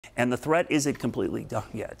and the threat isn't completely done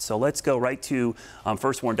yet. So let's go right to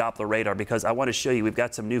first warn Doppler radar, because I want to show you we've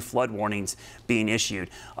got some new flood warnings being issued.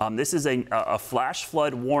 This is a flash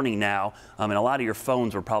flood warning now, and a lot of your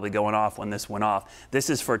phones were probably going off when this went off. This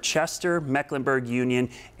is for Chester, Mecklenburg, Union,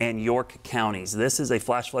 and York counties. This is a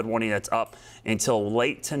flash flood warning that's up until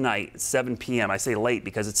late tonight, 7 p.m. I say late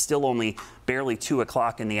because it's still only barely 2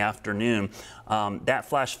 o'clock in the afternoon. That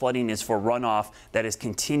flash flooding is for runoff that is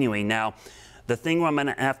continuing. Now, the thing I'm going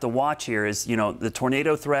to have to watch here is, you know, the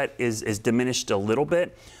tornado threat is diminished a little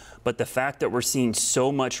bit, but the fact that we're seeing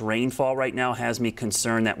so much rainfall right now has me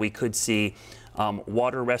concerned that we could see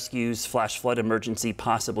water rescues, flash flood emergency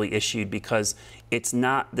possibly issued, because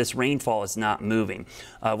this rainfall is not moving.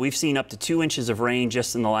 We've seen up to 2 inches of rain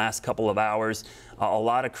just in the last couple of hours. A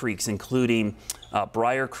lot of creeks, including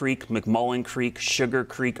Briar Creek, McMullen Creek, Sugar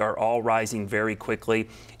Creek, are all rising very quickly,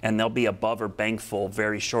 and they'll be above or bank full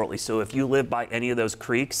very shortly. So if you live by any of those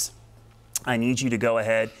creeks, I need you to go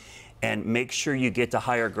ahead and make sure you get to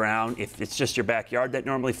higher ground. If it's just your backyard that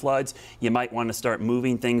normally floods, you might want to start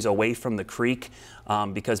moving things away from the creek,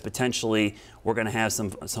 because potentially we're going to have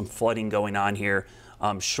some flooding going on here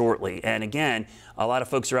shortly. And again, a lot of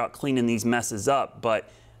folks are out cleaning these messes up, but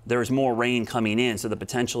there's more rain coming in, so the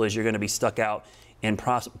potential is you're going to be stuck out in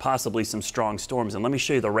possibly some strong storms. And let me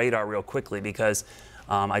show you the radar real quickly, because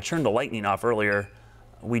I turned the lightning off earlier.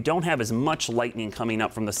 We don't have as much lightning coming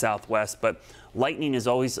up from the southwest, but lightning is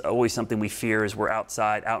always something we fear as we're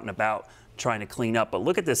outside, out and about, trying to clean up. But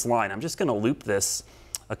look at this line. I'm just going to loop this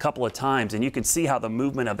a couple of times, and you can see how the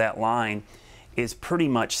movement of that line is pretty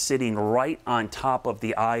much sitting right on top of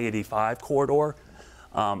the I-85 corridor.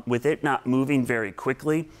 With it not moving very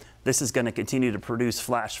quickly, this is going to continue to produce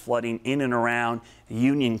flash flooding in and around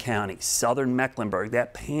Union County, southern Mecklenburg,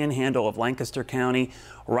 that panhandle of Lancaster County,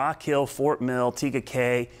 Rock Hill, Fort Mill,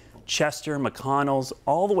 Tegakay, Chester, McConnells,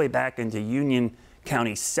 all the way back into Union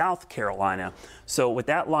County, South Carolina. So with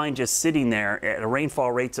that line just sitting there at a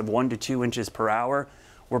rainfall rates of 1 to 2 inches per hour,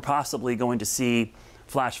 we're possibly going to see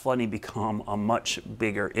flash flooding become a much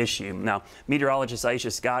bigger issue. Now, meteorologist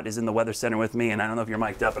Aisha Scott is in the Weather Center with me, and I don't know if you're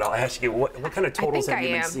mic'd up, but I'll ask you, what kind of totals have you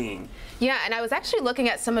been seeing? Yeah, and I was actually looking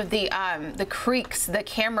at some of the creeks, the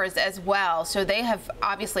cameras as well. So they have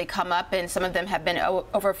obviously come up, and some of them have been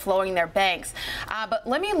overflowing their banks. But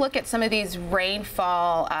let me look at some of these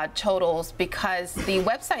rainfall totals, because the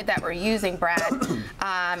website that we're using, Brad,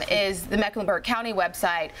 is the Mecklenburg County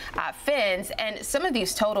website, FINS, and some of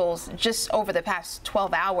these totals just over the past 12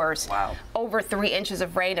 hours, wow, over 3 inches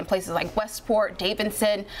of rain in places like Westport,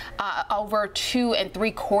 Davidson, over 2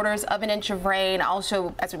 3/4 of an inch of rain.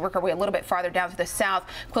 Also, as we work our way a little bit farther down to the south,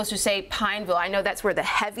 close to, say, Pineville, I know that's where the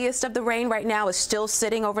heaviest of the rain right now is still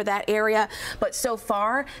sitting over that area, but so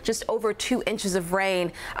far, just over 2 inches of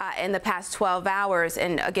rain in the past 12 hours.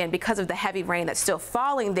 And again, because of the heavy rain that's still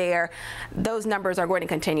falling there, those numbers are going to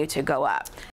continue to go up.